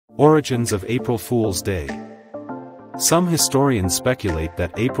Origins of April Fool's Day. Some historians speculate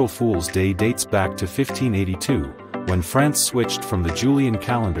that April Fool's Day dates back to 1582, when France switched from the Julian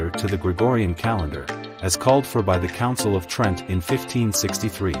calendar to the Gregorian calendar, as called for by the Council of Trent in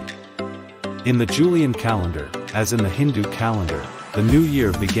 1563. In the Julian calendar, as in the Hindu calendar, the new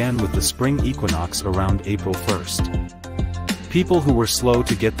year began with the spring equinox around April 1st. People who were slow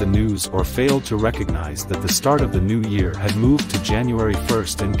to get the news or failed to recognize that the start of the new year had moved to January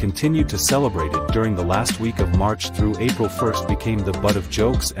 1st and continued to celebrate it during the last week of March through April 1st became the butt of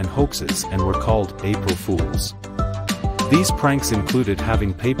jokes and hoaxes and were called April Fools. These pranks included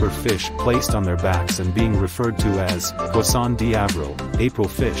having paper fish placed on their backs and being referred to as Poisson d'Avril, April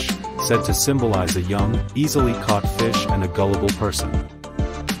fish, said to symbolize a young, easily caught fish and a gullible person.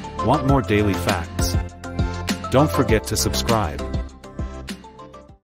 Want more daily facts? Don't forget to subscribe.